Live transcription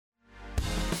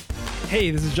Hey,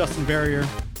 this is Justin Barrier.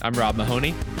 I'm Rob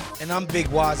Mahoney. And I'm Big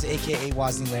Waz, a.k.a.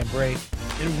 Wozni Lambre.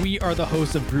 And we are the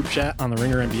hosts of Group Chat on the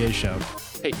Ringer NBA Show.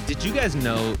 Hey, did you guys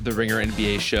know the Ringer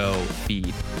NBA Show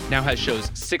feed now has shows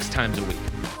 6 times a week?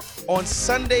 On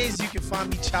Sundays, you can find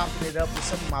me chopping it up with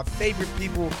some of my favorite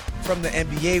people from the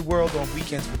NBA world. On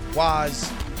weekends with Waz.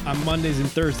 On Mondays and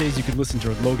Thursdays, you can listen to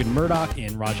Logan Murdoch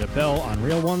and Raja Bell on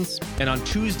Real Ones. And on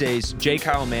Tuesdays, J.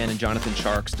 Kyle Mann and Jonathan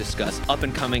Sharks discuss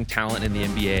up-and-coming talent in the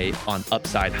NBA on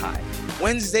Upside High.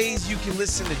 Wednesdays, you can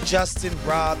listen to Justin,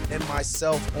 Rob, and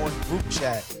myself on Group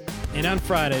Chat. And on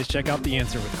Fridays, check out The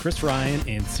Answer with Chris Ryan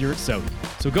and Sirit Sodi.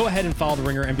 So go ahead and follow the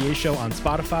Ringer NBA Show on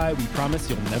Spotify. We promise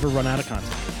you'll never run out of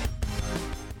content.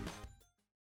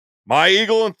 My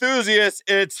Eagle enthusiasts,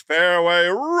 it's Fairway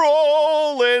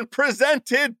Rolling,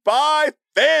 presented by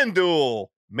FanDuel.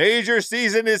 Major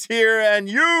season is here, and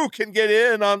you can get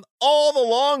in on all the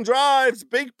long drives,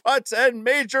 big putts, and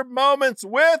major moments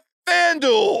with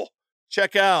FanDuel.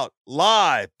 Check out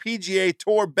live PGA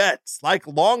Tour bets like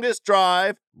longest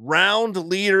drive, round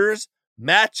leaders,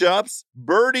 matchups,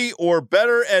 birdie or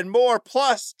better, and more.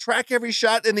 Plus, track every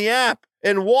shot in the app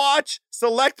and watch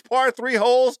select par 3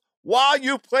 holes while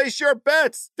you place your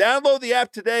bets. Download the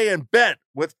app today and bet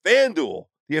with FanDuel,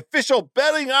 the official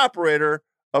betting operator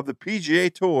of the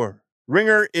PGA Tour.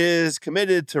 Ringer is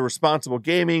committed to responsible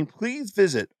gaming. Please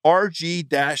visit rg-help.com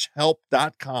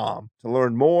to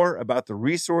learn more about the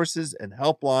resources and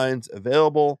helplines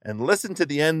available and listen to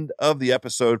the end of the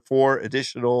episode for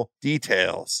additional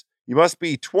details. You must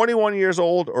be 21 years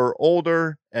old or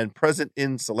older and present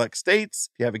in select states.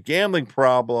 If you have a gambling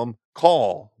problem,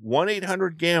 call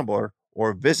 1-800-GAMBLER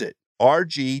or visit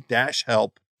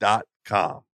rg-help.com.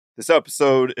 This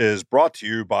episode is brought to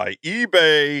you by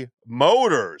eBay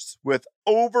Motors. With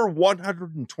over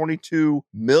 122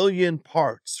 million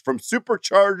parts, from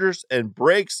superchargers and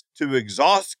brakes to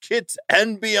exhaust kits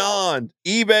and beyond,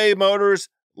 eBay Motors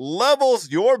levels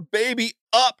your baby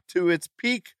up to its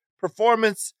peak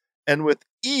performance. And with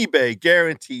eBay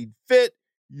Guaranteed Fit,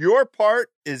 your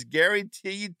part is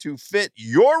guaranteed to fit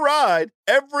your ride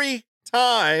every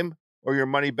time or your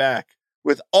money back.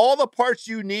 With all the parts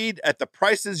you need at the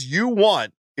prices you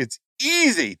want, it's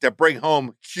easy to bring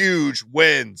home huge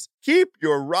wins. Keep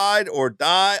your ride or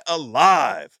die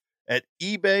alive at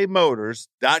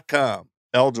ebaymotors.com.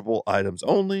 Eligible items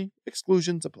only.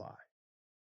 Exclusions apply.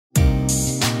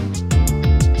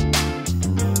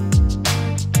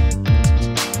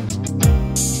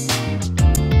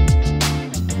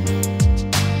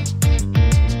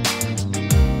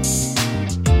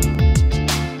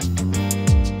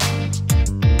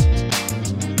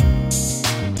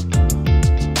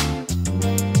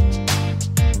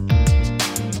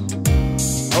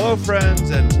 Hello,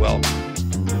 friends, and welcome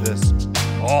to this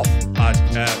golf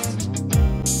podcast.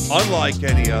 Unlike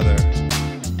any other,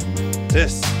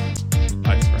 this,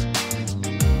 my friend,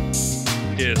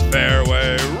 is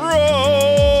Fairway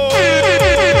Rolling,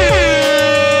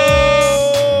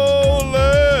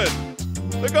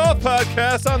 the golf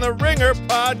podcast on the Ringer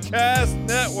Podcast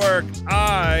Network.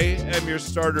 I am your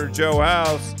starter, Joe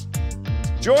House.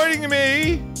 Joining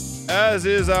me, as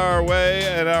is our way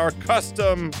and our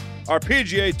custom, our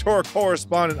PGA Tour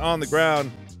correspondent on the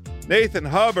ground, Nathan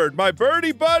Hubbard. My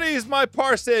birdie buddies, my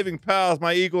par-saving pals,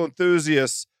 my Eagle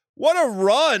enthusiasts. What a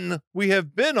run we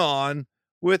have been on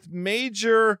with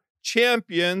major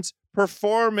champions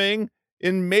performing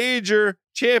in major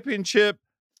championship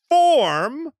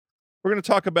form. We're going to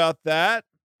talk about that.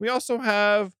 We also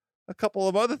have a couple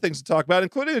of other things to talk about,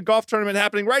 including a golf tournament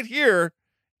happening right here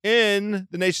in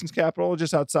the nation's capital,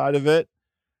 just outside of it.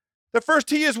 The first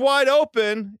tee is wide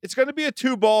open. It's going to be a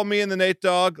 2-ball, me and the Nate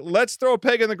Dogg. Let's throw a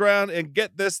peg in the ground and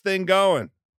get this thing going.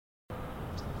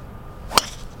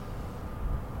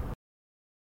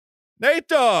 Nate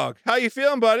Dogg, how you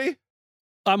feeling, buddy?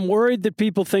 I'm worried that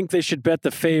people think they should bet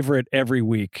the favorite every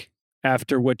week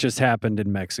after what just happened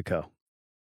in Mexico.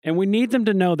 And we need them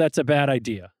to know that's a bad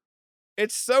idea.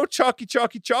 It's so chalky,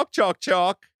 chalky, chalk, chalk,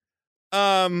 chalk.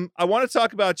 I want to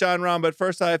talk about Jon Rahm, but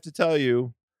first I have to tell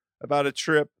you about a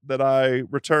trip that I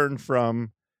returned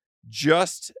from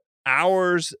just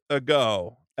hours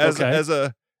ago. As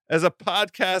a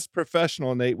podcast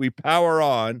professional, Nate, we power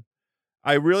on.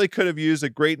 I really could have used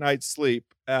a great night's sleep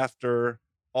after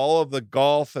all of the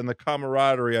golf and the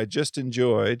camaraderie I just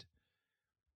enjoyed.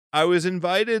 I was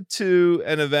invited to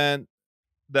an event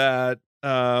that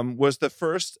was the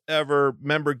first ever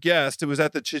member guest. It was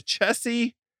at the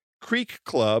Chichesi Creek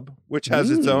Club, which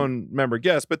has its own member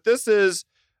guest. But this is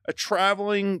a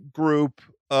traveling group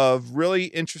of really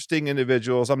interesting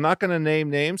individuals. I'm not going to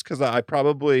name names because I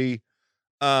probably,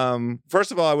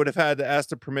 first of all, I would have had to ask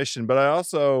the permission, but I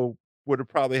also would have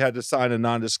probably had to sign a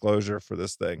non-disclosure for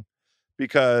this thing,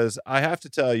 because I have to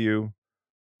tell you,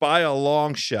 by a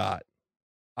long shot,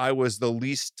 I was the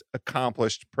least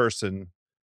accomplished person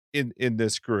in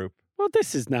this group. Well,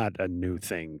 this is not a new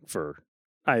thing for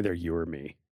either you or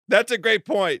me. That's a great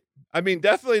point. I mean,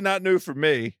 definitely not new for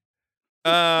me.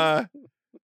 The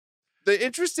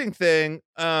interesting thing,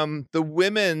 the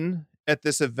women at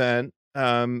this event,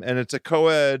 and it's a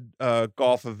co-ed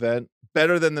golf event,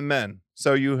 better than the men.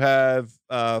 So you have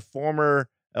former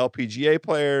LPGA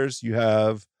players, you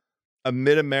have a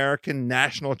Mid-American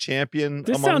national champion.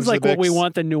 This sounds like what we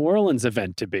want the New Orleans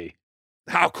event to be.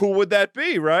 How cool would that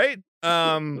be, right?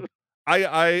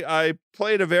 I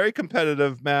played a very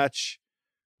competitive match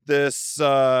this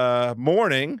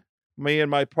morning, me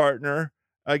and my partner,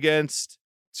 against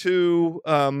two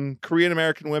Korean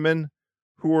American women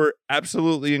who were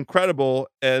absolutely incredible,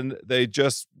 and they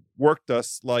just worked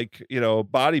us like, a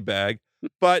body bag.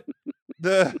 But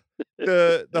the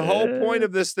whole point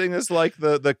of this thing is like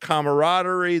the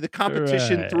camaraderie, the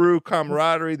competition through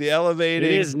camaraderie, the elevating.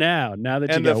 It is now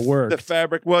that you got work. The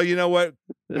fabric. Well, you know what?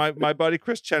 My buddy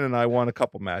Chris Chen and I won a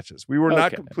couple matches. We were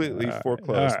not completely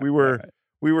foreclosed. Right.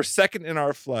 We were second in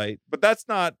our flight, but that's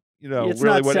not, it's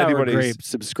really not what Sour anybody's Grape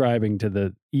subscribing to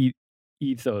the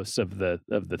ethos of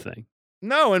the thing.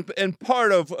 No, and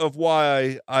part of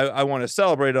why I want to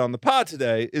celebrate on the pod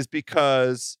today is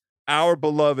because our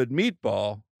beloved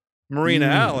meatball, Marina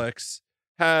Alex,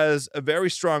 has a very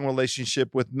strong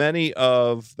relationship with many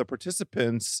of the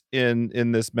participants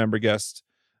in this member guest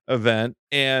event.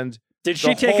 And did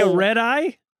she take a red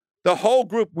eye? The whole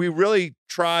group, we really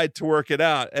tried to work it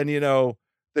out. And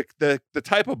the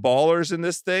type of ballers in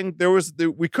this thing,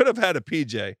 we could have had a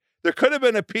PJ. There could have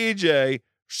been a PJ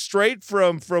straight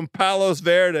from Palos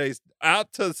Verdes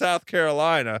out to South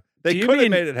Carolina. They could have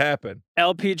made it happen.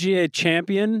 LPGA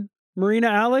champion Marina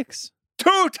Alex?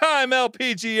 Two-time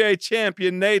LPGA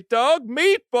champion Nate Dogg,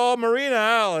 meatball Marina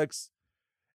Alex.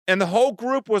 And the whole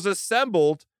group was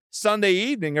assembled Sunday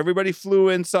evening. Everybody flew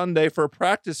in Sunday for a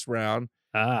practice round.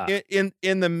 In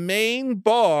the main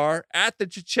bar at the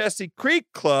Chichester Creek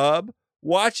Club,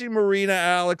 watching Marina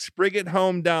Alex bring it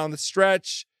home down the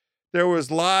stretch. There was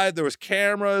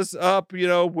cameras up,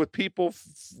 with people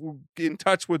in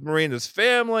touch with Marina's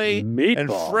family and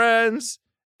friends.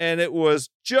 And it was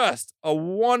just a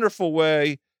wonderful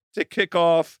way to kick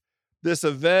off this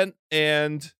event.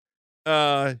 And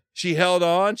she held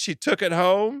on. She took it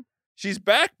home. She's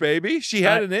back, baby. She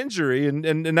had an injury,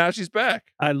 and now she's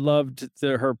back. I loved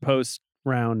her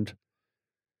post-round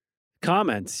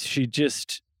comments.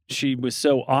 She was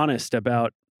so honest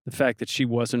about the fact that she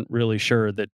wasn't really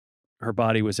sure that her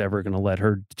body was ever going to let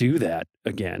her do that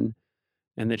again,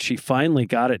 and that she finally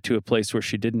got it to a place where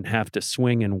she didn't have to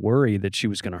swing and worry that she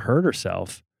was going to hurt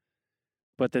herself,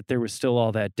 but that there was still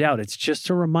all that doubt. It's just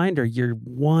a reminder, you're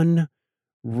one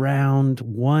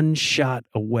shot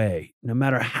away, no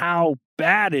matter how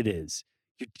bad it is.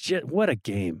 What a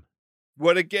game.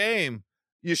 What a game.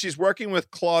 She's working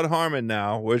with Claude Harmon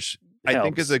now, which I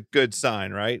think is a good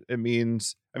sign, right?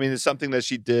 It's something that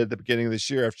she did at the beginning of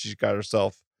this year after she got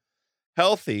herself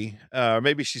healthy.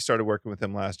 Maybe she started working with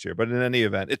him last year, but in any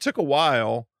event, it took a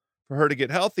while for her to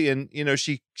get healthy. And,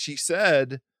 she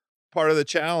said part of the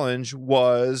challenge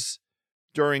was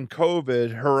during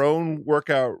COVID, her own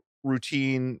workout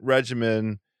routine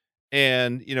regimen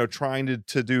and, trying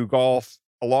to do golf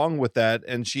along with that.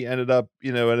 And she ended up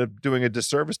doing a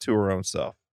disservice to her own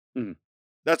self.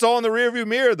 That's all in the rearview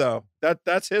mirror, though.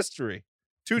 That's history.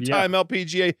 Two-time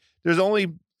LPGA.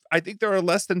 I think there are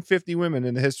less than 50 women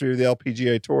in the history of the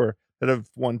LPGA Tour that have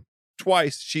won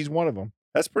twice. She's one of them.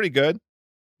 That's pretty good.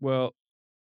 Well,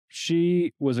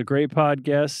 she was a great pod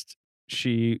guest.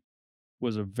 She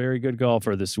was a very good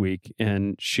golfer this week,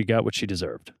 and she got what she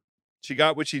deserved. She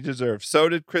got what she deserved. So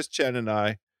did Chris Chen and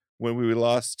I when we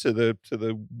lost to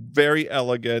the very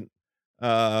elegant,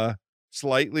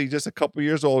 slightly just a couple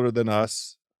years older than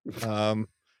us,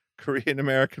 Korean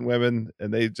American women,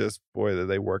 and they just,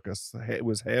 they work us. It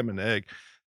was ham and egg.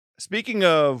 Speaking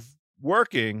of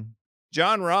working,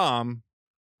 Jon Rahm,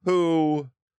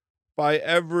 who by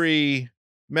every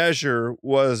measure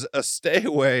was a stay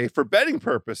away for betting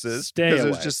purposes, because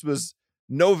there just was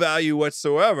no value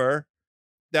whatsoever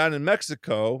down in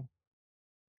Mexico,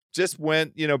 just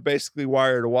went, basically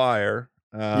wire to wire.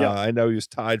 I know he was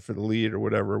tied for the lead or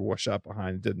whatever, was shot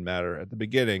behind. It didn't matter at the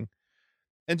beginning.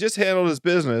 And just handled his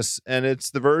business. And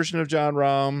it's the version of Jon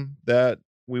Rahm that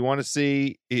we want to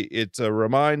see. It's a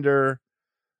reminder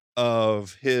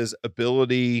of his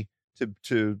ability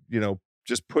to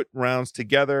just put rounds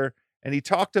together. And he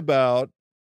talked about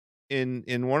in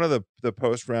one of the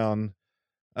post round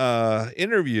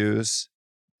interviews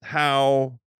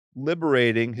how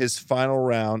liberating his final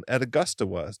round at Augusta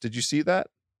was. Did you see that?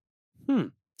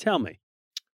 Tell me.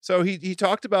 So he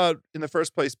talked about, in the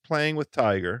first place, playing with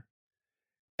Tiger.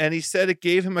 And he said it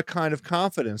gave him a kind of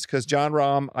confidence because Jon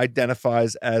Rahm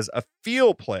identifies as a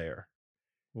feel player.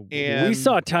 And we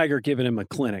saw Tiger giving him a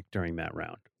clinic during that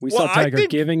round. We Well, saw I Tiger think-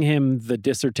 giving him the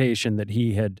dissertation that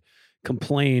he had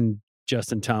complained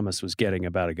Justin Thomas was getting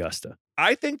about Augusta.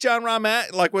 I think Jon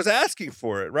Rahm was asking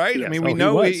for it, right? I Yes. mean, Oh, we he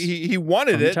know was. he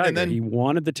wanted From it, Tiger. and then he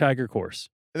wanted the Tiger course.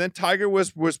 Tiger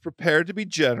was prepared to be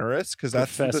generous because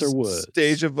that's Professor the Woods.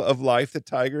 stage of life that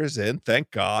Tiger is in. Thank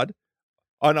God.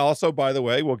 And also, by the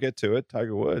way, we'll get to it.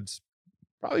 Tiger Woods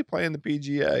probably playing the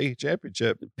PGA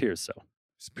Championship. It appears so.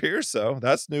 It appears so.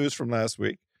 That's news from last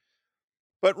week.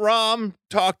 But Rahm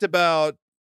talked about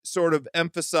sort of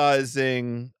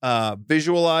emphasizing,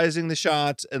 visualizing the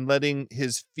shots and letting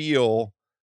his feel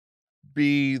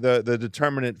be the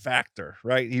determinant factor,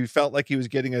 right? He felt like he was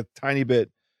getting a tiny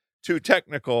bit too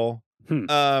technical.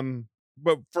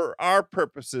 But for our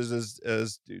purposes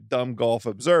as dumb golf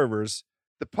observers,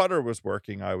 the putter was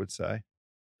working, I would say.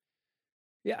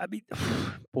 Yeah, I mean,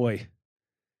 boy,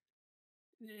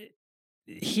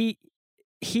 he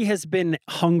has been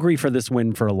hungry for this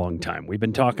win for a long time. We've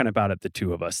been talking about it, the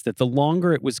two of us, that the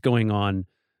longer it was going on,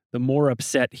 the more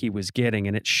upset he was getting.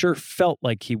 And it sure felt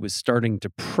like he was starting to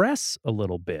press a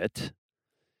little bit.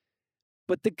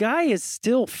 But the guy is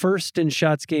still first in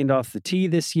shots gained off the tee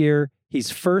this year. He's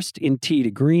first in tee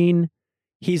to green.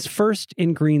 He's first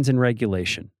in greens in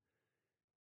regulation.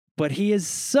 But he is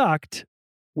sucked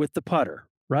with the putter,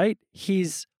 right?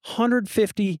 He's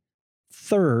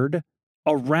 153rd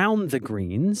around the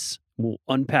greens. We'll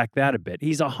unpack that a bit.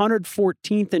 He's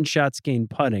 114th in shots gained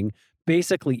putting,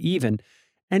 basically even.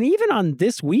 And even on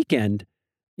this weekend,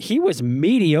 he was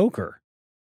mediocre.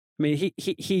 I mean,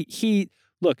 he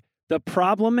look, the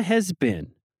problem has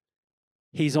been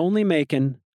he's only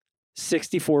making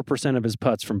 64% of his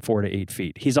putts from 4 to 8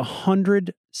 feet. He's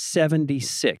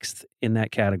 176th in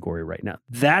that category right now.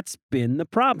 That's been the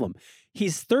problem.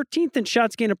 He's 13th in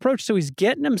shots gained approach, so he's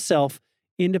getting himself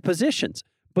into positions.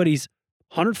 But he's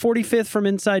 145th from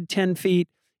inside 10 feet.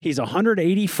 He's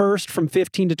 181st from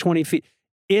 15 to 20 feet.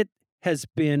 It has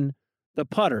been the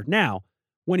putter. Now,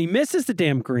 when he misses the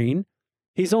damn green,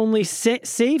 he's only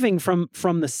saving from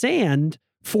the sand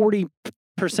 40%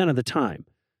 of the time.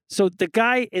 So the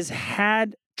guy has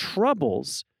had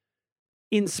troubles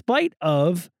in spite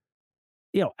of,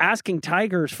 asking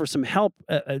Tigers for some help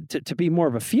to be more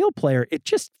of a field player. It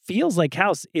just feels like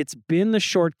House. It's been the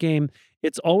short game.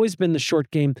 It's always been the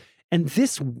short game. And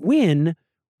this win,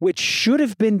 which should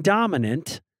have been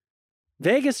dominant,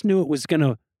 Vegas knew it was going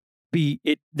to be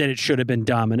that it should have been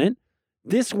dominant.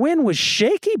 This win was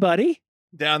shaky, buddy.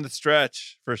 Down the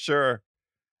stretch, for sure.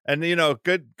 And,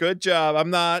 good job. I'm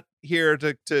not here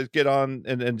to get on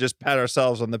and just pat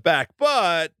ourselves on the back.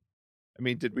 But, I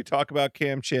mean, did we talk about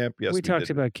Cam Champ? Yes, we talked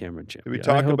did. about Cameron Champ. Did we Yeah,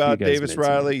 talk I hope about you guys Davis made some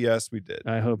Riley? money. Yes, we did.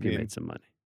 I hope you mean, made some money.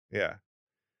 Yeah.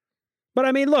 But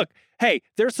I mean, look, hey,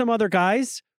 there's some other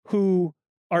guys who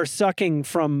are sucking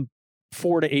from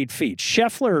 4 to 8 feet.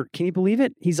 Scheffler, can you believe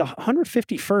it? He's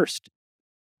 151st,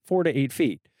 4 to 8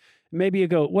 feet. Maybe you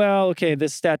go, well, okay,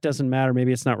 this stat doesn't matter.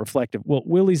 Maybe it's not reflective. Well,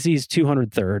 Willie Z's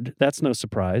 203rd. That's no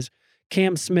surprise.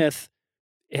 Cam Smith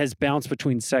has bounced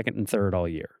between second and third all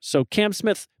year. So Cam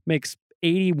Smith makes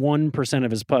 81%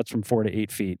 of his putts from 4 to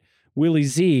 8 feet. Willie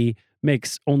Z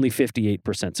makes only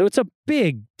 58%. So it's a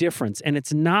big difference, and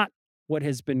it's not what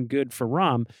has been good for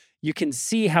Rahm. You can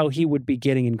see how he would be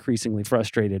getting increasingly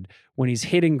frustrated when he's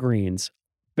hitting greens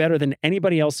better than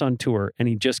anybody else on tour, and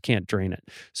he just can't drain it.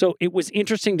 So it was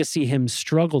interesting to see him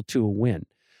struggle to a win.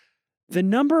 The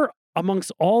number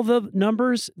amongst all the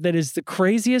numbers that is the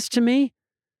craziest to me,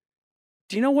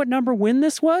 do you know what number win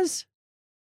this was?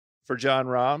 For Jon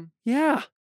Rahm? Yeah.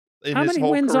 In How his many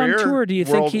whole wins on career, tour do you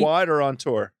think he- worldwide or on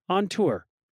tour? On tour.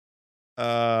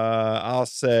 I'll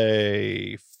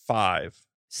say 5.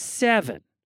 7.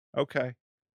 Okay.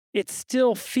 It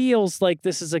still feels like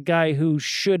this is a guy who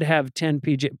should have 10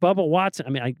 PGA. Bubba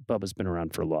Watson, Bubba's been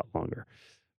around for a lot longer.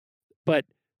 But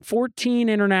 14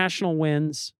 international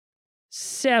wins,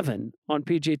 7 on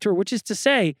PGA Tour, which is to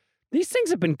say, these things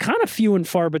have been kind of few and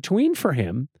far between for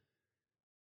him.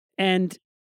 And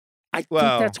I think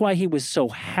that's why he was so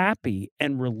happy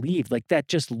and relieved. Like that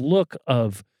just look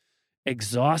of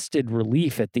exhausted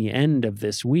relief at the end of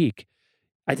this week.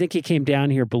 I think he came down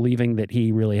here believing that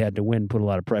he really had to win, put a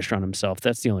lot of pressure on himself.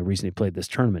 That's the only reason he played this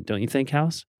tournament. Don't you think,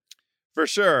 House? For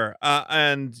sure.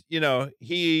 And,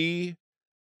 he,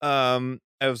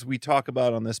 as we talk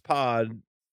about on this pod,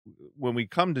 when we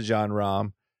come to Jon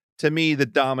Rahm, to me, the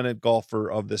dominant golfer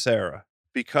of this era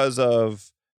because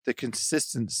of the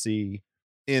consistency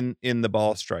in the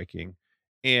ball striking.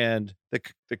 And the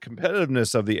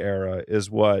competitiveness of the era is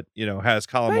what, has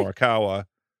Colin Morikawa,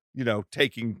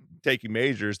 taking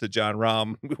majors that Jon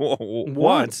Rahm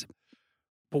wants.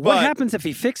 But what happens if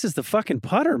he fixes the fucking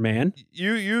putter, man?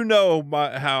 You know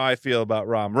how I feel about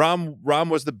Rahm. Rahm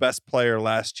was the best player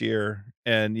last year,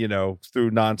 and through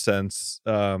nonsense,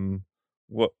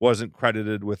 wasn't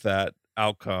credited with that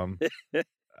outcome.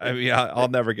 I mean, I'll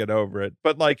never get over it.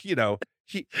 But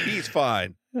he's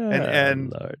fine,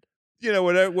 and Lord.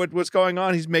 What's going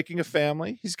on? He's making a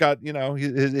family. He's got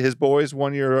his boy's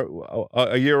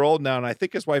a year old now, and I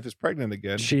think his wife is pregnant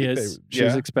again. She is.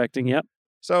 She's expecting. Yep.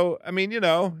 So I mean, he's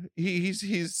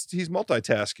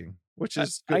multitasking, which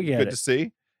is good to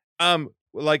see.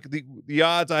 Like the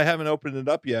odds, I haven't opened it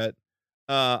up yet.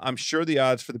 I'm sure the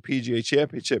odds for the PGA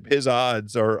Championship, his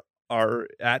odds are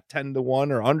at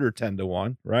 10-1 or under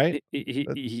 10-1, right?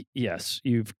 Yes,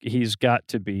 he's got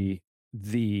to be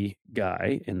the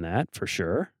guy in that for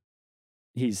sure.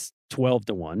 He's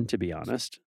 12-1, to be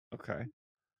honest. Okay,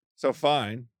 so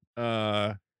fine.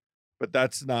 But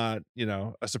that's not,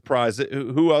 a surprise.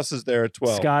 Who else is there at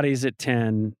 12? Scotty's at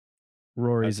 10.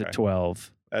 Rory's at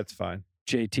 12. That's fine.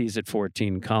 JT's at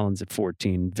 14. Colin's at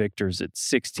 14. Victor's at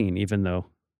 16, even though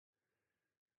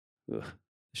the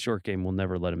short game will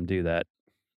never let him do that.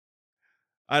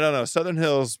 I don't know. Southern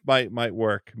Hills might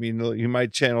work. I mean, you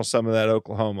might channel some of that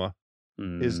Oklahoma,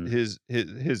 his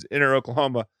inner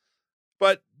Oklahoma.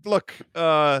 But look,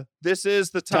 this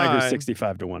is the time. Tiger's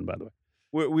 65-1, by the way.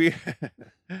 We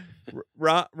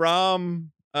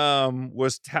Rahm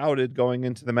was touted going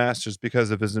into the Masters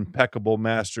because of his impeccable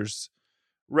Masters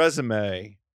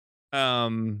resume,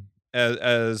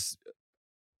 as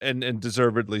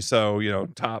deservedly so.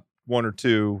 Top 1 or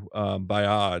 2 by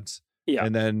odds,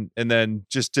 and then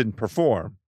just didn't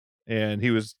perform, and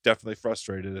he was definitely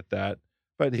frustrated at that.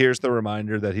 But here's the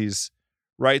reminder that he's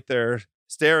right there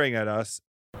staring at us.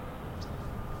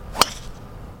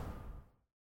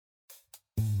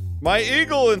 My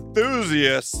Eagle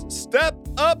enthusiasts, step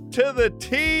up to the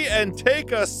tee and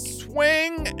take a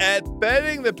swing at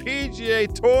betting the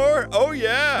PGA Tour. Oh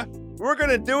yeah, we're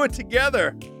going to do it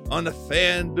together on the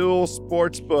FanDuel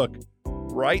Sportsbook.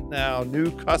 Right now, new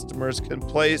customers can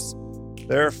place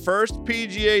their first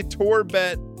PGA Tour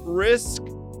bet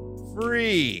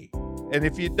risk-free. And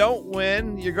if you don't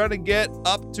win, you're going to get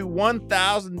up to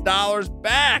 $1,000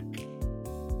 back.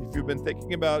 If you've been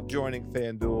thinking about joining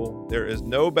FanDuel, there is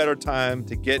no better time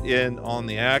to get in on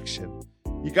the action.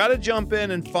 You got to jump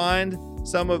in and find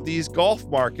some of these golf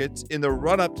markets in the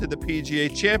run-up to the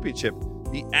PGA Championship.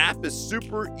 The app is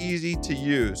super easy to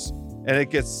use, and it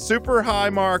gets super high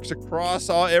marks across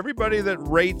everybody that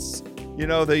rates,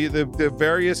 the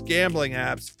various gambling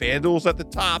apps. FanDuel's at the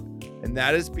top, and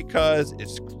that is because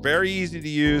it's very easy to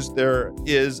use. There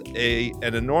is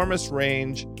an enormous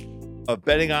range of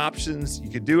betting options. You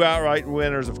can do outright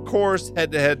winners, of course,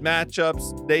 head-to-head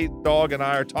matchups. Nate, Dog, and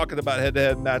I are talking about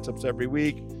head-to-head matchups every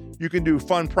week. You can do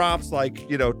fun props like,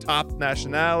 top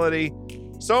nationality.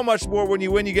 So much more. When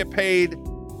you win, you get paid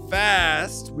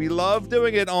fast. We love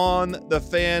doing it on the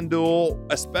FanDuel,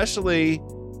 especially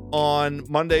on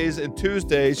Mondays and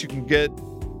Tuesdays. You can get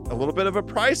a little bit of a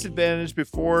price advantage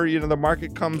before, the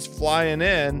market comes flying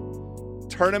in.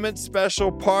 Tournament special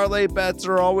parlay bets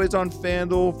are always on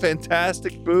FanDuel.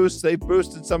 Fantastic boosts. They've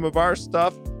boosted some of our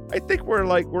stuff. I think we're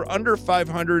under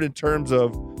 500 in terms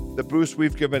of the boost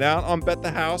we've given out on Bet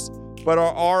the House, but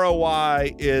our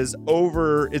ROI is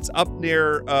it's up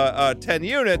near 10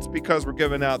 units because we're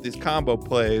giving out these combo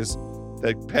plays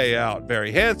that pay out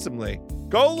very handsomely.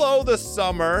 Go low this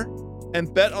summer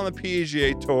and bet on the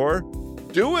PGA Tour.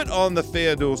 Do it on the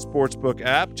FanDuel Sportsbook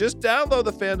app. Just download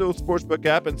the FanDuel Sportsbook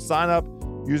app and sign up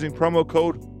using promo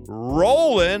code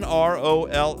ROLLIN, ROLLIN,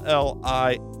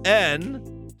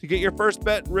 to get your first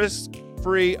bet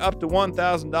risk-free up to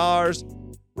 $1,000.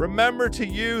 Remember to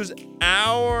use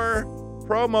our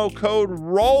promo code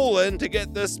ROLLIN to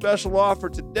get this special offer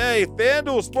today.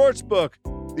 FanDuel Sportsbook,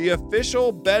 the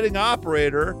official betting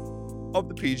operator of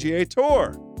the PGA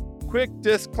Tour. Quick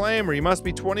disclaimer, you must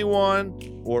be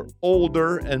 21 or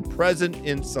older and present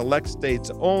in select states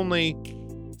only.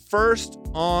 First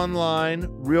online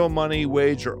real money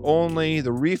wager only.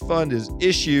 The refund is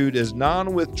issued as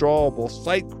non-withdrawable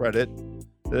site credit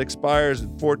that expires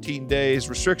in 14 days.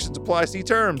 Restrictions apply. See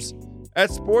terms at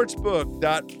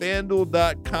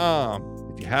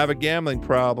sportsbook.fanduel.com. If you have a gambling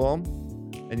problem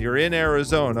and you're in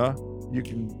Arizona, you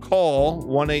can call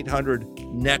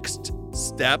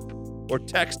 1-800-NEXT-STEP or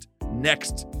text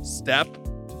NEXT STEP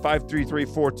to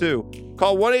 888-533-42.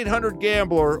 Call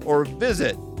 1-800-GAMBLER or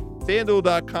visit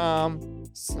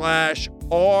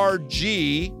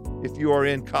FanDuel.com/RG if you are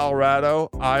in Colorado,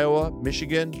 Iowa,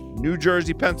 Michigan, New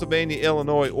Jersey, Pennsylvania,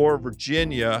 Illinois, or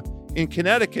Virginia. In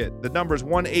Connecticut, the number is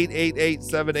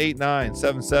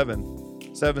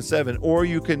 1-888-789-7777, or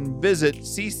you can visit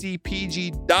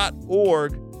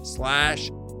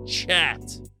ccpg.org/chat.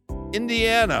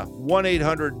 Indiana,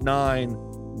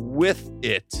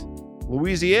 1-800-9-WITH-IT.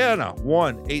 Louisiana,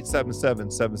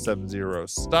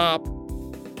 1-877-770-STOP.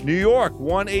 New York,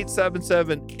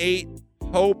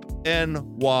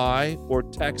 1-877-8-HOPE-NY, or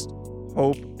text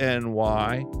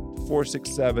HOPE-NY to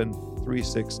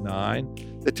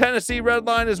 467-369. The Tennessee Red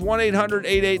Line is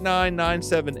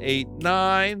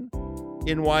 1-800-889-9789.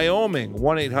 In Wyoming,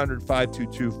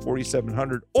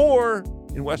 1-800-522-4700. Or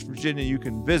in West Virginia, you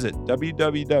can visit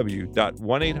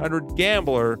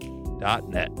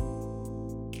www.1800gambler.net.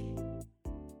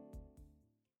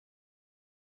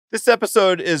 This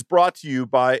episode is brought to you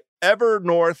by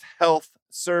Evernorth Health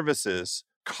Services.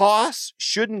 Costs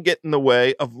shouldn't get in the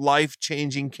way of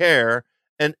life-changing care,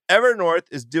 and Evernorth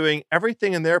is doing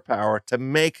everything in their power to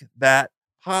make that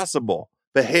possible.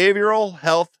 Behavioral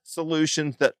health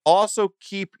solutions that also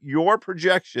keep your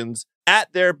projections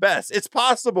at their best. It's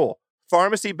possible.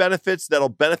 Pharmacy benefits that'll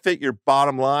benefit your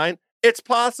bottom line. It's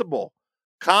possible.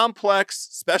 Complex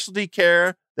specialty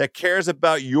care that cares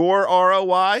about your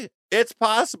ROI. It's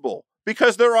possible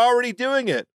because they're already doing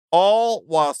it, all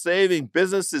while saving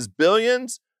businesses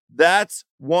billions. That's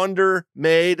Wonder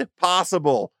made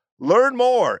possible. Learn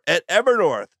more at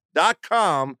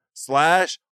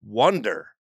evernorth.com/wonder.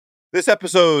 This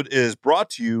episode is brought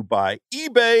to you by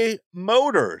eBay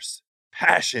Motors.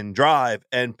 Passion, drive,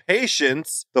 and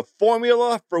patience. The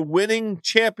formula for winning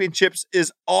championships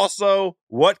is also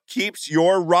what keeps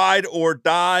your ride or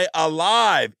die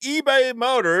alive. eBay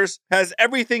Motors has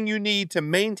everything you need to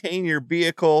maintain your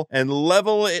vehicle and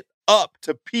level it up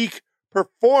to peak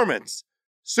performance.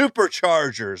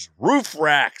 Superchargers, roof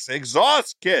racks,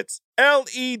 exhaust kits,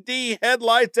 LED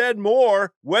headlights, and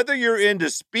more. Whether you're into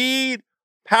speed,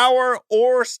 power,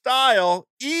 or style,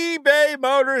 eBay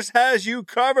Motors has you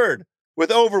covered. With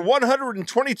over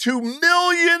 122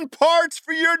 million parts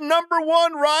for your number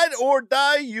one ride or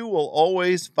die, you will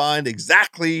always find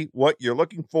exactly what you're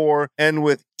looking for. And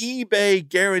with eBay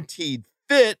Guaranteed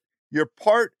Fit, your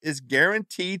part is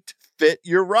guaranteed to fit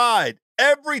your ride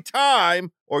every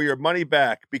time or your money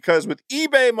back. Because with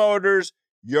eBay Motors,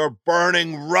 you're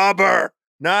burning rubber,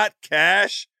 not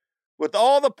cash. With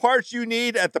all the parts you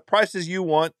need at the prices you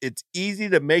want, it's easy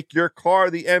to make your car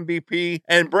the MVP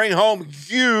and bring home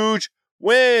huge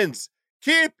wins.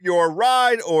 Keep your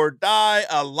ride or die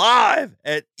alive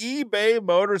at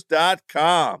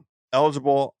ebaymotors.com.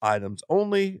 Eligible items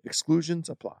only. Exclusions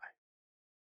apply.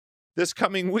 This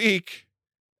coming week,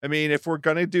 I mean, if we're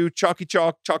going to do chalk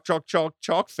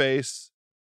face,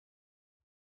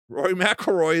 Rory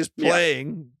McIlroy is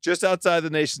playing just outside the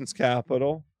nation's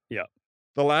capital. Yeah.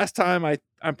 The last time,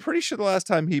 I'm pretty sure the last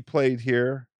time he played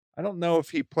here, I don't know if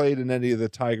he played in any of the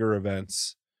Tiger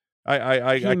events.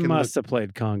 He must have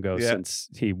played Congo since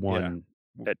he won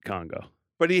at Congo.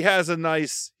 But he has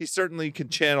he certainly can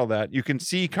channel that. You can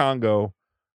see Congo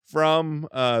from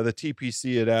the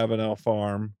TPC at Avenel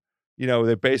Farm. You know,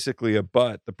 they're basically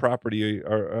the property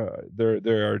are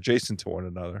they're adjacent to one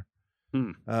another.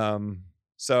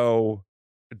 So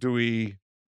do we,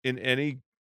 in any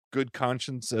good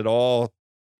conscience at all,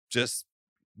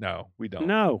 no, we don't.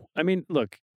 No. I mean,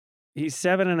 look, he's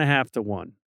 7.5 to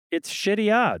 1. It's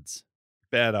shitty odds.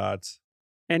 Bad odds.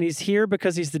 And he's here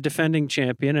because he's the defending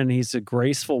champion and he's a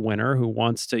graceful winner who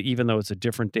wants to, even though it's a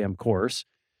different damn course,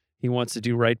 he wants to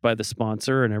do right by the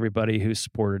sponsor and everybody who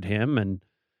supported him. And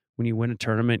when you win a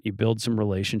tournament, you build some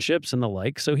relationships and the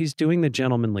like. So he's doing the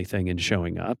gentlemanly thing and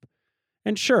showing up.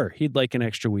 And sure, he'd like an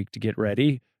extra week to get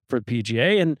ready for the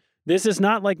PGA. And this is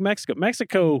not like Mexico.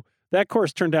 Mexico, that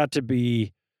course turned out to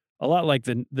be a lot like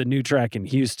the new track in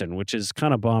Houston, which is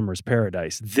kind of bomber's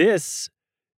paradise. This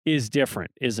is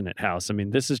different, isn't it, House? I mean,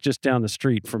 this is just down the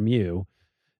street from you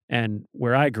and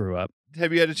where I grew up.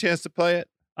 Have you had a chance to play it?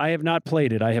 I have not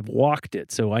played it. I have walked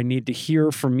it. So I need to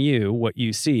hear from you what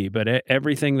you see. But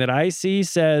everything that I see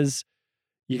says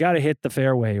you got to hit the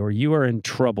fairway or you are in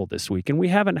trouble this week. And we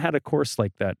haven't had a course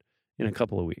like that in a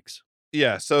couple of weeks.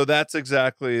 Yeah, so that's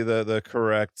exactly the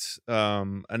correct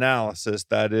analysis.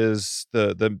 That is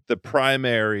the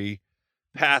primary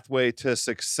pathway to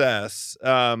success.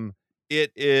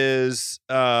 It is,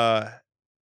 the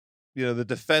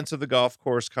defense of the golf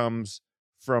course comes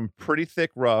from pretty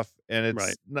thick rough, and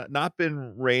it's not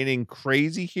been raining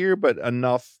crazy here, but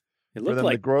enough It for looked them to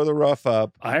like grow the rough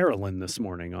up. Ireland this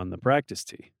morning on the practice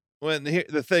tee. When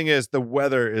the thing is, the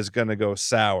weather is going to go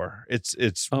sour. It's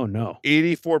Oh, no.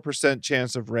 84%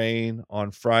 chance of rain on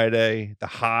Friday. The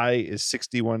high is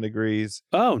 61 degrees.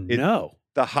 Oh, no.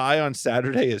 The high on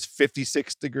Saturday is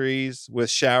 56 degrees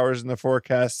with showers in the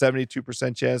forecast,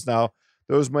 72% chance. Now,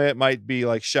 those might be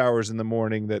like showers in the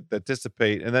morning that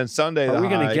dissipate. And then Sunday, Are we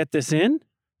going to get this in?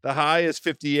 the high is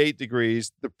 58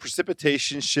 degrees. The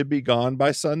precipitation should be gone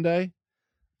by Sunday,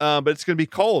 but it's going to be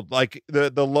cold. Like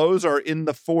the lows are in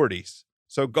the 40s.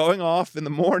 So going off in the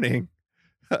morning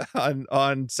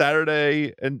on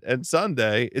Saturday and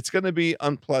Sunday, it's going to be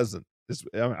unpleasant.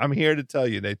 I'm here to tell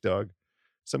you, Nate Dogg.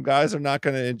 Some guys are not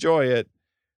going to enjoy it,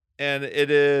 and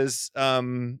it is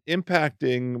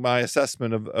impacting my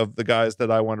assessment of the guys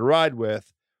that I want to ride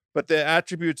with. But the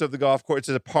attributes of the golf course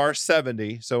is a par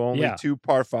 70, so only 2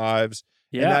 par 5s,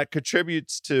 and that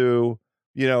contributes to,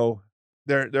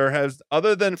 there has,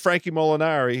 other than Frankie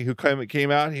Molinari, who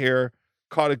came out here,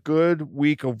 caught a good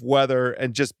week of weather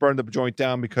and just burned the joint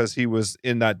down because he was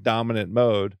in that dominant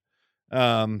mode.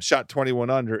 Shot 21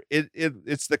 under.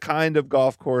 It's the kind of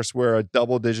golf course where a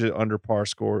double-digit under par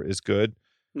score is good,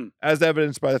 as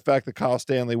evidenced by the fact that Kyle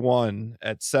Stanley won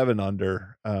at 7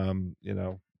 under,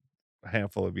 a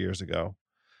handful of years ago.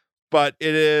 But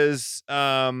it is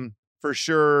for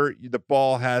sure the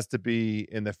ball has to be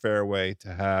in the fairway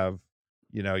to have,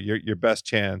 your best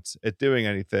chance at doing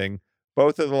anything.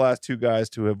 Both of the last 2 guys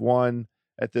to have won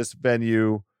at this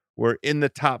venue were in the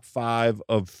top 5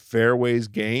 of fairways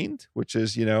gained, which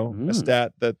is, a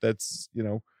stat that's,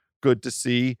 good to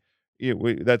see.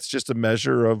 That's just a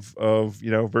measure of,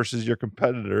 versus your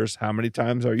competitors. How many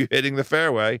times are you hitting the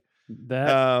fairway?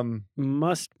 That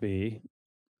must be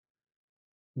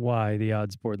why the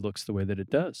odds board looks the way that it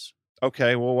does.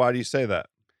 Okay. Well, why do you say that?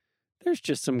 There's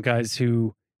just some guys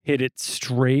who hit it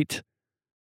straight,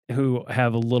 who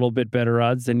have a little bit better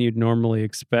odds than you'd normally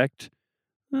expect.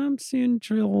 I'm seeing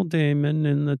Joel Damon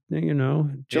and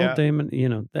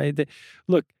Damon, they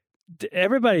look,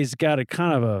 everybody's got a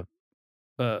kind of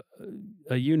a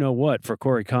what for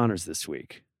Corey Connors this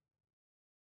week.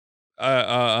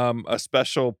 A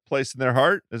special place in their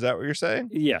heart. Is that what you're saying?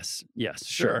 Yes.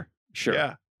 Sure.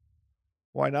 Yeah.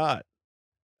 Why not?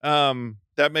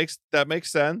 That makes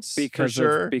sense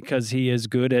because he is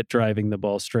good at driving the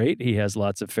ball straight. He has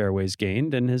lots of fairways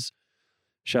gained, and his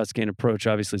shots gained approach,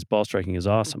 obviously his ball striking is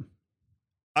awesome.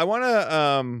 I want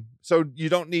to so you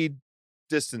don't need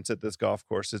distance at this golf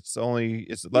course. It's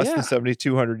less than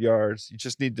 7,200 yards. You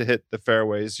just need to hit the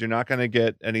fairways. You're not going to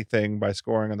get anything by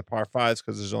scoring on the par 5s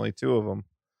because there's only 2 of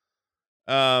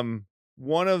them.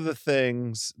 One of the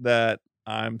things that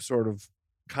I'm sort of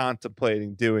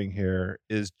contemplating doing here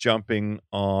is jumping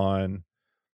on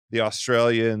the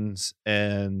Australians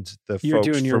and the folks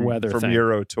doing your weather from thing.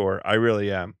 Euro Tour. I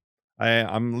really am.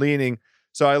 I'm leaning.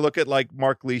 So I look at like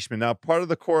Mark Leishman. Now, part of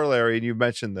the corollary, and you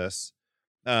mentioned this,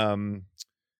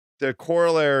 the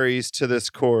corollaries to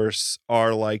this course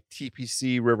are like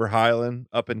TPC River Highland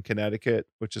up in Connecticut,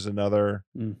 which is another,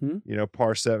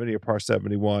 par 70 or par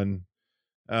 71,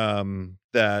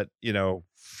 that,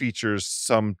 features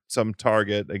some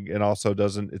target and also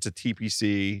it's a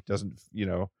TPC,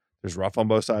 there's rough on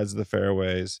both sides of the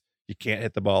fairways. You can't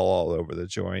hit the ball all over the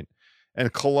joint.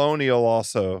 And Colonial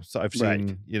also. So I've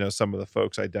seen, some of the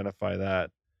folks identify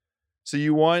that. So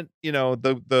you want,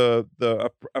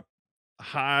 the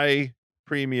high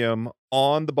premium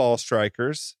on the ball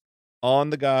strikers, on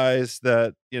the guys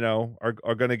that,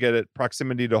 are going to get it.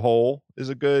 Proximity to hole is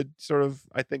a good sort of,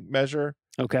 I think, measure.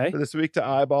 Okay. For this week to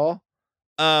eyeball.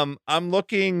 I'm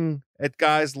looking at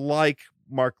guys like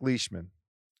Mark Leishman,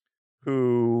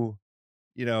 who,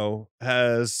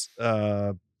 has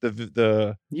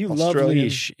the you Australian love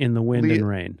Leash in the wind and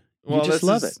rain. You just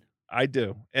love it. I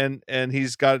do, and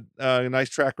he's got a nice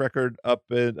track record up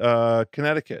at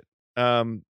Connecticut.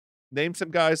 Name some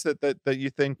guys that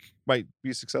you think might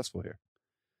be successful here.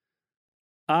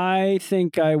 I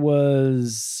think I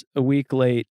was a week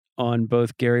late on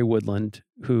both Gary Woodland,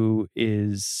 who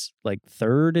is like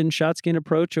 3rd in shots gained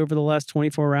approach over the last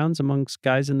 24 rounds amongst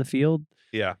guys in the field.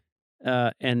 Yeah.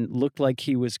 And looked like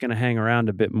he was going to hang around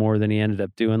a bit more than he ended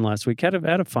up doing last week. Had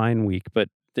a fine week, but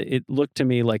it looked to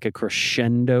me like a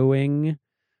crescendoing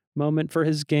moment for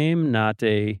his game, not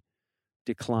a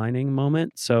declining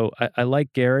moment. So I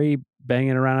like Gary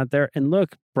banging around out there. And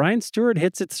look, Brian Stewart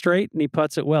hits it straight and he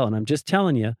putts it well. And I'm just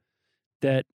telling you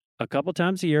that a couple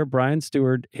times a year, Brian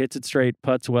Stewart hits it straight,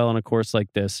 putts well on a course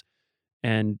like this,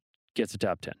 and gets a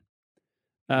top 10.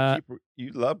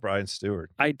 You love Brian Stewart.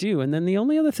 I do. And then the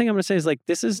only other thing I'm going to say is, like,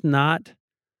 this is not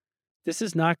this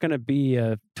is not going to be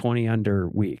a 20 under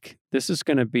week. This is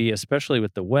going to be, especially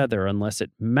with the weather, unless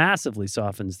it massively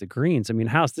softens the greens. I mean,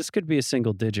 House, this could be a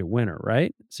single digit winner,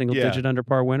 right? Single digit under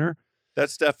par winner.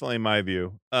 That's definitely my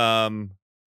view.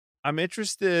 I'm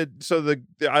interested. So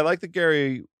I like the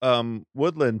Gary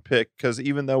Woodland pick because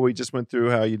even though we just went through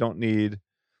how you don't need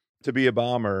to be a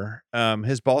bomber,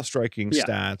 his ball striking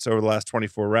stats over the last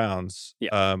 24 rounds.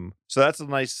 Yeah. So that's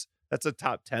a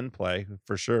top 10 play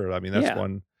for sure. I mean, that's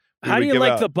one. How do you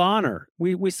like the Bonner?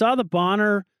 We saw the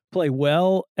Bonner play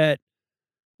well at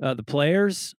the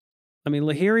Players. I mean,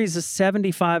 Lahiri's a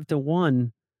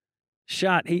 75-1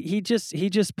 shot. He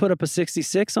just put up a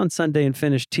 66 on Sunday and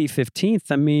finished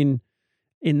T15th. I mean,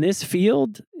 in this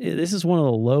field, this is one of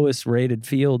the lowest rated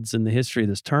fields in the history of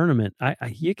this tournament.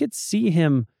 You could see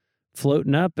him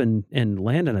floating up and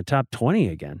landing a top 20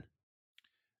 again.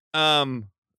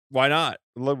 Why not?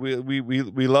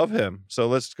 We love him. So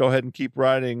let's go ahead and keep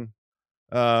riding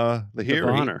Lahiri.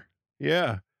 Bonner.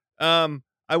 Yeah.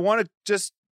 I want to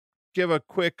just give a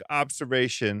quick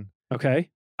observation.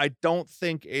 Okay. I don't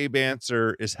think Abe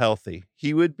Ancer is healthy.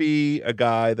 He would be a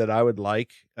guy that I would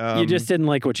like. You just didn't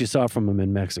like what you saw from him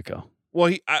in Mexico.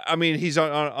 Well, I mean, he's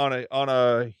on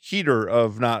a heater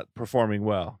of not performing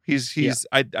well.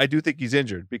 I do think he's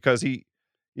injured because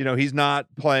he's not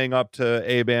playing up to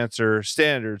Abe Ancer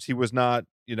standards. He was not,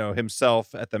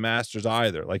 himself at the Masters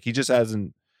either. Like he just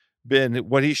hasn't been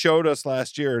what he showed us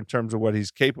last year in terms of what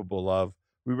he's capable of.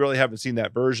 We really haven't seen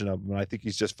that version of him. And I think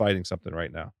he's just fighting something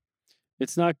right now.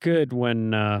 It's not good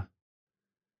when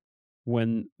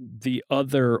the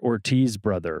other Ortiz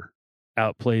brother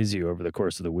outplays you over the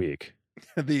course of the week.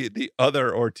 the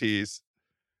other Ortiz.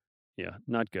 Yeah,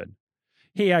 not good.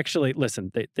 He actually,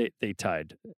 listen, they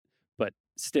tied, but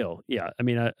still, yeah. I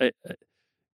mean,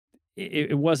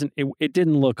 it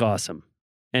didn't look awesome,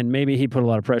 and maybe he put a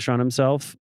lot of pressure on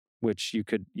himself, which you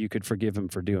could forgive him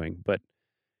for doing. But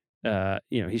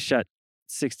he shot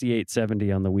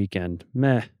 68-70 on the weekend.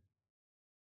 Meh.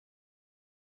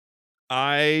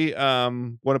 I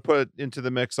want to put into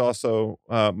the mix also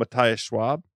Matthias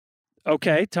Schwab.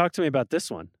 Okay, talk to me about this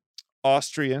one.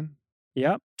 Austrian.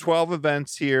 Yep. 12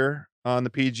 events here on the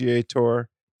PGA Tour.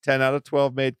 10 out of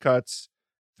 12 made cuts.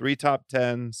 3 top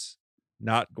 10s.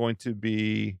 Not going to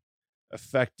be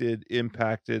affected,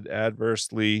 impacted,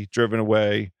 adversely driven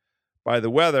away by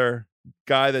the weather.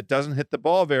 Guy that doesn't hit the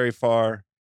ball very far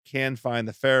can find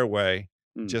the fairway.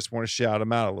 Just want to shout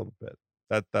him out a little bit.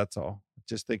 That's all.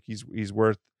 Just think he's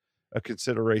worth a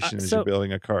consideration as you're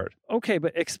building a card. Okay,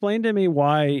 but explain to me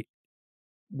why.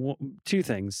 Two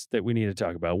things that we need to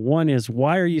talk about. One is,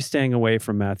 why are you staying away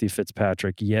from Matthew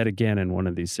Fitzpatrick yet again in one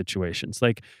of these situations?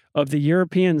 Like, of the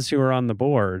Europeans who are on the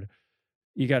board,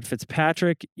 you got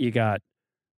Fitzpatrick, you got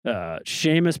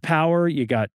Seamus Power, you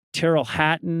got Tyrrell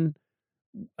Hatton.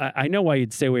 I know why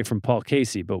you'd stay away from Paul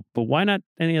Casey, but why not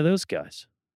any of those guys?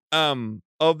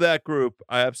 Of that group,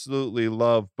 I absolutely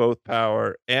love both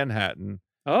Power and Hatton.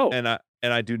 Oh, and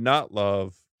I do not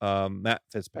love Matt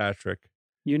Fitzpatrick.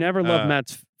 You never loved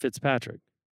Matt Fitzpatrick.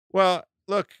 Well,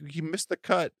 look, he missed the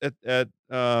cut at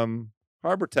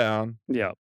Harbor Town.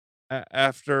 Yeah.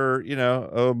 After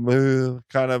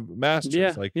kind of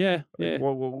Masters.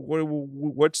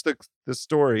 What's the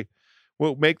story?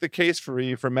 Well, make the case for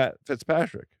me for Matt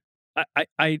Fitzpatrick.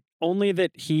 I only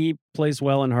that he plays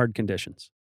well in hard conditions.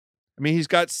 I mean, he's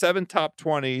got 7 top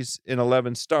 20s in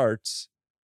 11 starts.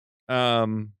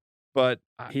 But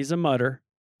he's a mutter.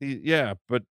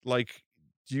 But like,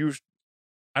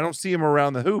 I don't see him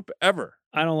around the hoop ever.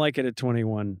 I don't like it at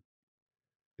 21.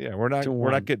 Yeah, we're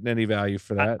not getting any value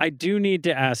for that. I do need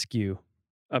to ask you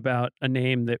about a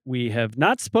name that we have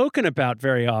not spoken about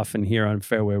very often here on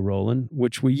Fairway Rollin',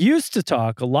 which we used to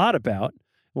talk a lot about.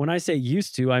 When I say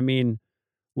used to, I mean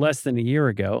less than a year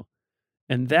ago.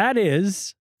 And that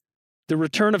is the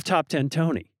return of top 10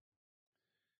 Tony,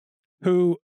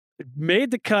 who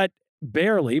made the cut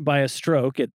barely by a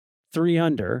stroke at 3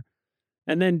 under,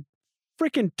 and then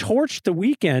freaking torched the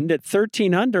weekend at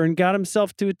 13 under and got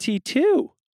himself to a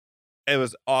T2. It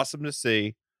was awesome to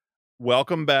see.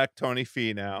 Welcome back, Tony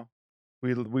Finau.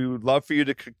 We would love for you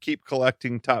to keep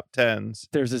collecting top 10s.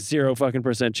 There's a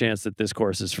 0% chance that this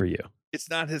course is for you. It's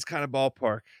not his kind of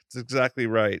ballpark. It's exactly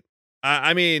right.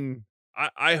 I mean,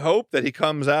 I hope that he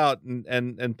comes out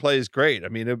and plays great. I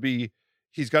mean,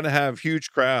 he's going to have huge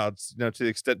crowds, to the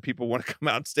extent people want to come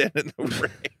out and stand in the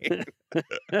rain,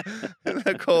 in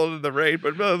the cold and the rain.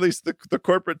 But at least the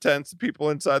corporate tents, the people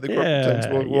inside the corporate tents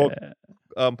will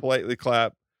politely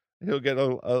clap. He'll get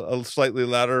a slightly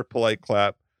louder polite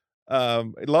clap.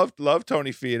 Love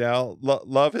Tony Finau.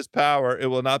 Love his power. It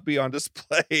will not be on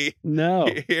display No.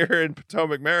 here in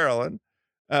Potomac, Maryland.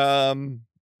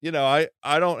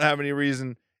 I don't have any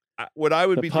reason. What I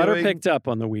would The be putter doing, picked up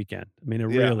on the weekend. I mean, it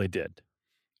Yeah. really did.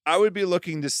 I would be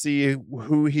looking to see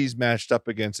who he's matched up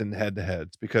against in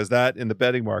head-to-heads, because that in the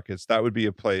betting markets, that would be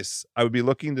a place I would be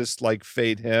looking to like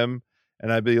fade him,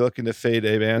 and I'd be looking to fade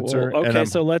Abe Answer. Well, okay,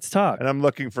 so let's talk. And I'm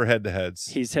looking for head-to-heads.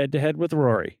 He's head-to-head with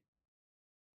Rory.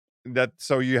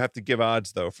 So you have to give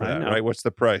odds though for I that, know. right? What's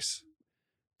the price?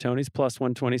 Tony's plus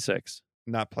 126.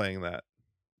 Not playing that.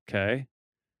 Okay.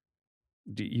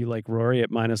 Do you like Rory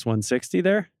at minus 160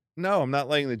 there? No, I'm not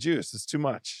laying the juice. It's too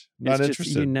much. Not It's just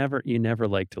interested. you never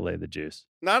like to lay the juice.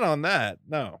 Not on that.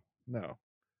 No.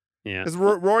 Yeah. Because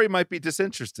Rory might be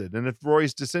disinterested, and if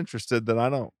Rory's disinterested, then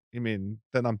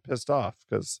then I'm pissed off,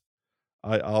 because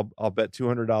I'll bet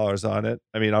 $200 on it.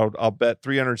 I mean, I'll bet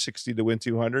 360 to win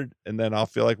 200, and then I'll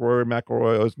feel like Rory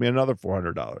McIlroy owes me another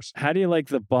 $400. How do you like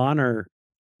the Bonner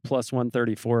plus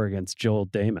 134 against Joel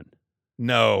Damon?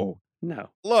 No.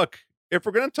 Look, if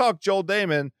we're gonna talk Joel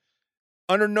Damon,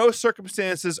 under no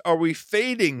circumstances are we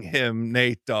fading him,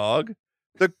 Nate Dogg.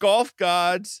 The golf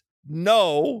gods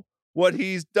know what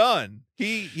he's done.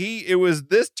 It was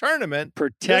this tournament,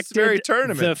 Protected this very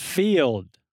tournament. the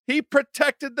field. He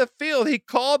protected the field. He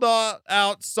called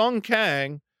out Sung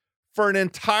Kang for an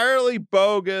entirely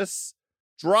bogus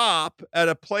drop at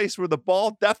a place where the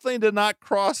ball definitely did not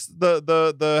cross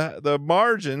the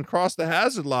margin, cross the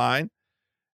hazard line,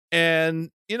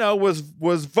 and was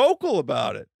vocal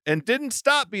about it and didn't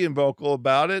stop being vocal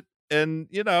about it. And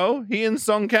he and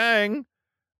Sung Kang,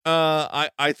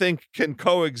 I think, can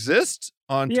coexist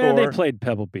on tour. Yeah, they played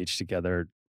Pebble Beach together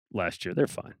last year. They're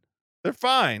fine. They're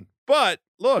fine. But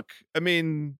look, I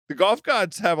mean, the golf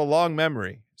gods have a long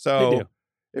memory. They So do.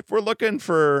 if we're looking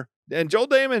for, and Joel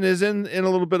Damon is in a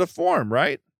little bit of form,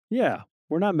 right? Yeah,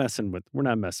 we're not messing with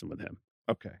him.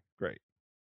 Okay, great.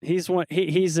 He's one.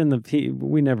 He's in the.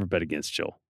 We never bet against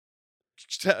Joel.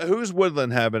 Who's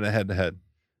Woodland having a head-to-head?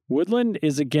 Woodland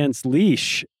is against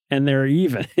Leash, and they're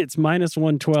even. It's minus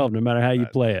 112, no matter how you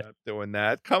play it. Not doing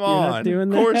that. Come You're not on. doing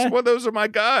Of course, that? well, those are my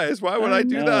guys. Why would I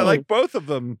do that? I know. like both of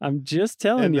them. I'm just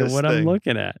telling In you this what I'm thing.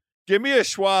 looking at. Give me a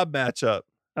Schwab matchup.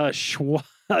 A Schwab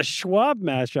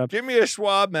matchup. Give me a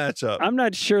Schwab matchup. I'm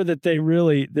not sure that they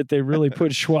really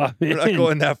put Schwab in. We're not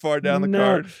going that far down the No.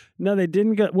 card. No, they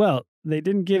didn't go. Well, they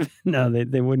didn't give. No,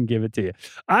 they wouldn't give it to you.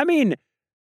 I mean,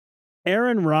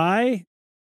 Aaron Rye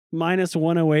minus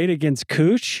 108 against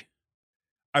Cooch.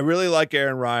 I really like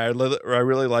Aaron Rye. I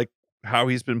really like how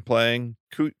he's been playing.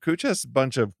 Cooch has a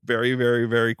bunch of very, very,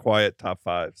 very quiet top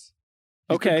fives.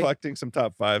 He's been Okay. collecting some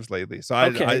top fives lately. So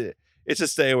Okay. it's a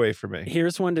stay away for me.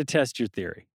 Here's one to test your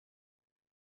theory.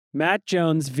 Matt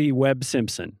Jones v. Webb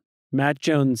Simpson. Matt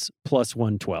Jones plus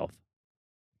 112.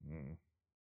 Mm.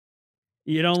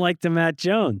 You don't like the Matt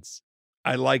Jones.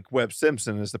 I like Webb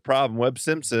Simpson is the problem. Webb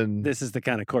Simpson, This is the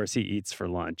kind of course he eats for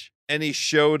lunch. and he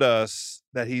showed us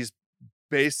that he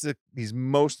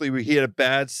had a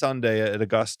bad Sunday at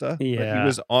Augusta. But Yeah. he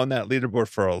was on that leaderboard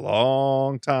for a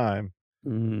long time.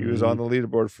 He was on the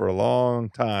leaderboard for a long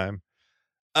time.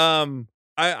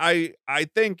 I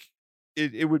think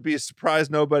it would be a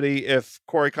surprise nobody if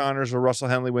Corey Connors or Russell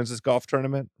Henley wins this golf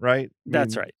tournament, right?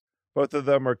 That's right. Both of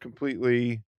them are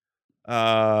completely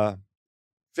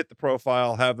fit the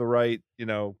profile, have the right,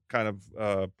 kind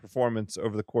of performance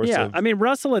over the course Yeah. of. I mean,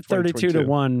 Russell at 32 to 2022.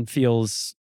 1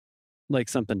 feels like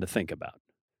something to think about.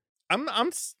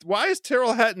 Why is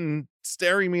Tyrrell Hatton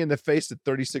staring me in the face at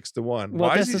 36 to 1? Well,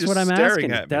 why this is he is just what I'm staring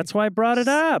asking. at me? That's why I brought it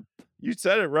up. You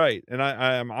said it right, and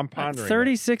I'm At pondering.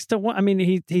 36 to 1. I mean,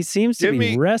 he seems to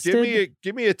be rested.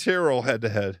 Give me a Tyrrell head to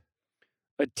head.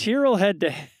 A Tyrrell head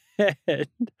to head.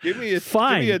 Give me a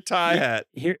Fine. Give me a tie hat.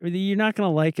 Here, you're not going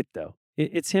to like it though.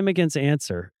 It's him against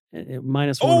Answer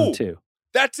minus Oh! 102.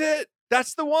 That's it.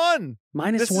 That's the one.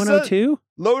 Minus this is 102.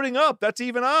 Loading up. That's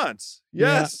even odds.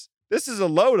 Yes. This is a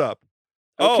load up.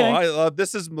 Okay. Oh, I love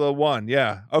this is the one.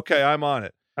 Yeah. Okay, I'm on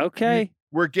it. Okay.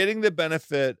 We're getting the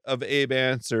benefit of Abe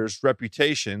Answer's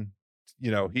reputation.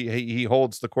 He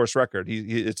holds the course record.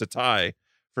 It's a tie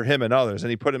for him and others, and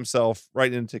he put himself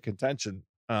right into contention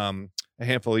a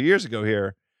handful of years ago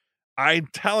here. I'm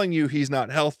telling you, he's not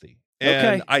healthy. And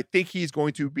Okay. I think he's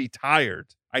going to be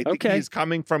tired. I think Okay. he's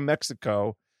coming from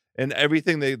Mexico and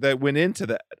everything that went into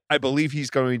that. I believe he's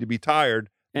going to be tired.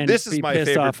 And This is be my pissed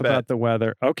favorite off bet. about the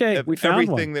weather. Okay, Of we found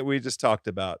everything one. that we just talked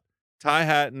about. Ty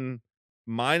Hatton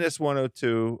minus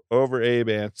 102 over Abe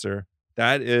Answer.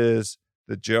 That is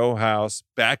the Joe House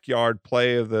backyard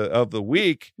play of the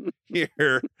week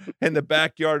here in the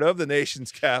backyard of the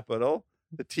nation's capital.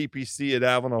 the TPC at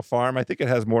Avenel Farm. I think it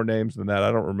has more names than that.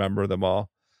 I don't remember them all.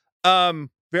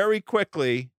 Very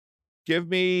quickly, give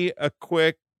me a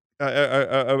quick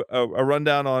a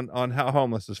rundown on how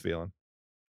Homeless is feeling.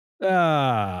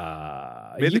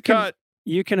 Made the cut.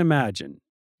 You can imagine.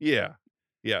 Yeah,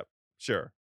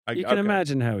 sure. You can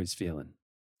imagine how he's feeling.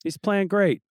 He's playing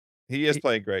great. He is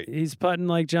playing great. He's putting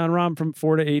like John Rahm from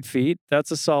 4 to 8 feet. That's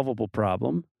a solvable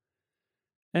problem.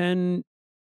 And,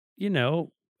 he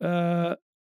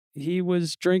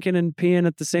was drinking and peeing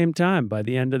at the same time by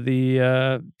the end of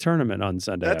the tournament on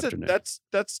Sunday afternoon.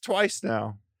 That's twice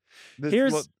now. It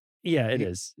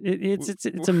is.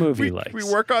 It's a movie likes. We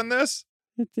work on this?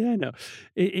 I know.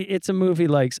 It's a movie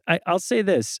likes. I'll say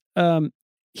this.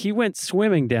 He went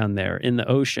swimming down there in the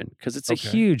ocean because it's a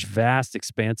huge, vast,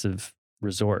 expansive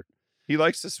resort. He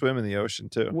likes to swim in the ocean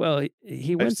too. Well,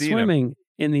 he went swimming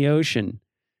in the ocean,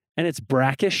 and it's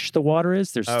brackish. The water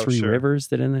is. There's 3 rivers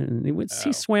that in there. And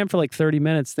he swam for like 30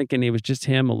 minutes, thinking it was just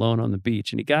him alone on the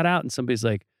beach. And he got out, and somebody's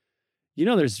like,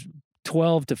 there's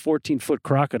 12 to 14-foot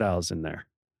crocodiles in there.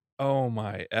 Oh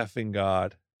my effing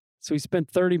God! So he spent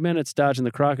 30 minutes dodging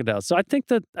the crocodiles. So I think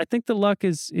the luck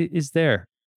is there.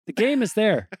 The game is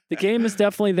there. The game is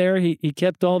definitely there. He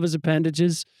kept all of his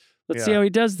appendages. Let's see how he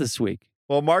does this week.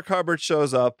 Well, Mark Hubbard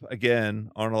shows up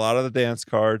again on a lot of the dance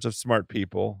cards of smart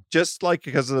people, just like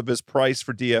because of his price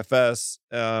for DFS.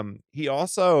 He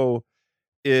also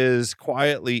is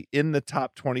quietly in the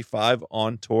top 25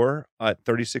 on tour at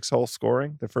 36 hole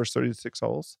scoring, the first 36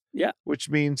 holes. Yeah. Which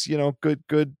means,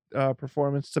 good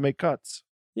performance to make cuts.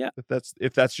 Yeah.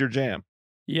 If that's your jam.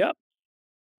 Yep.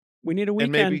 We need a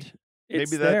weekend. And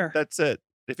maybe that's it.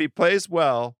 If he plays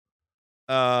well,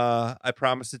 I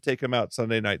promise to take him out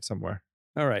Sunday night somewhere.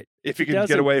 All right. If he can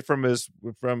get away from he's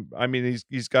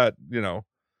got,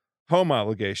 home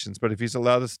obligations, but if he's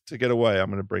allowed to get away, I'm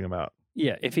going to bring him out.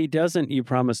 Yeah. If he doesn't, you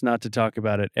promise not to talk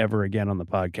about it ever again on the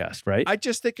podcast, right? I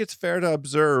just think it's fair to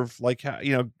observe, like, how,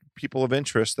 people of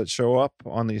interest that show up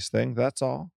on these things. That's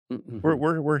all. Mm-hmm.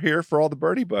 We're here for all the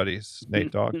birdie buddies,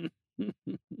 Nate Dogg.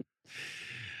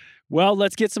 Well,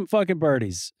 let's get some fucking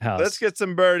birdies, House. Let's get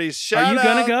some birdies. Are you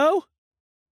going to go?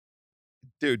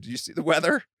 Dude, do you see the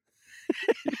weather?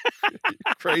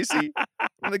 Crazy. I'm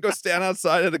going to go stand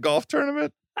outside at a golf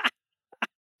tournament.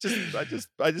 I just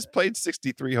played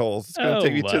 63 holes. It's going to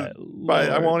take me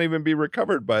I won't even be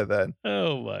recovered by then.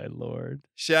 Oh my Lord.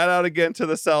 Shout out again to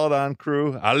the Celadon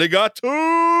crew. Alligatos.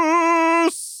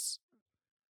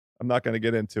 I'm not going to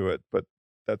get into it, but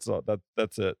that's all.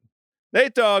 That's it.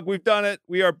 Nate Dogg, we've done it.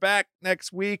 We are back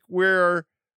next week. We're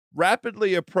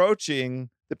rapidly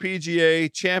approaching the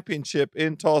PGA Championship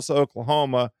in Tulsa,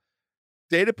 Oklahoma.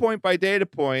 Data point by data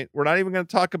point, we're not even going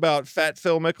to talk about Fat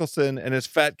Phil Mickelson and his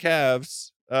fat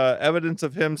calves. Evidence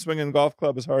of him swinging the golf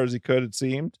club as hard as he could, it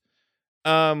seemed.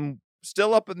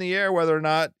 Still up in the air whether or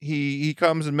not he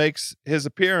comes and makes his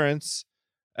appearance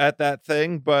at that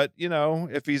thing. But,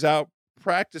 if he's out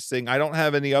practicing, I don't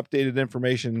have any updated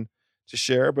information to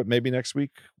share, but maybe next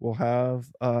week we'll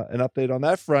have an update on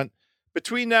that front.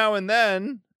 Between now and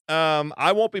then,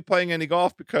 I won't be playing any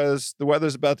golf because the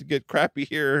weather's about to get crappy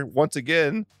here once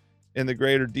again in the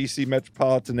greater DC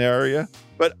metropolitan area.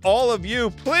 But all of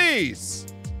you, please,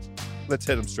 let's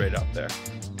hit them straight out there.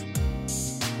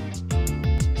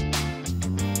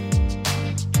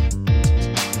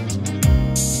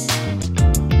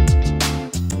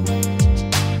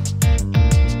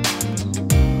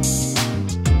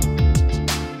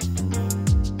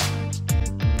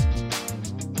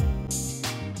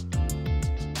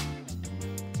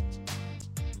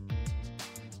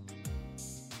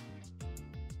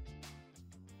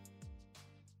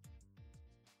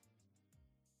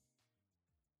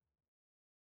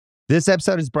 This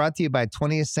episode is brought to you by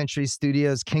 20th Century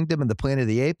Studios' Kingdom of the Planet of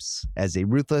the Apes. As a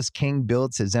ruthless king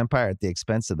builds his empire at the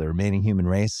expense of the remaining human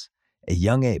race, a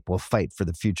young ape will fight for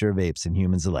the future of apes and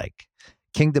humans alike.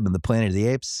 Kingdom of the Planet of the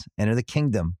Apes. Enter the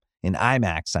kingdom in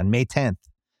IMAX on May 10th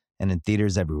and in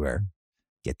theaters everywhere.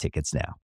 Get tickets now.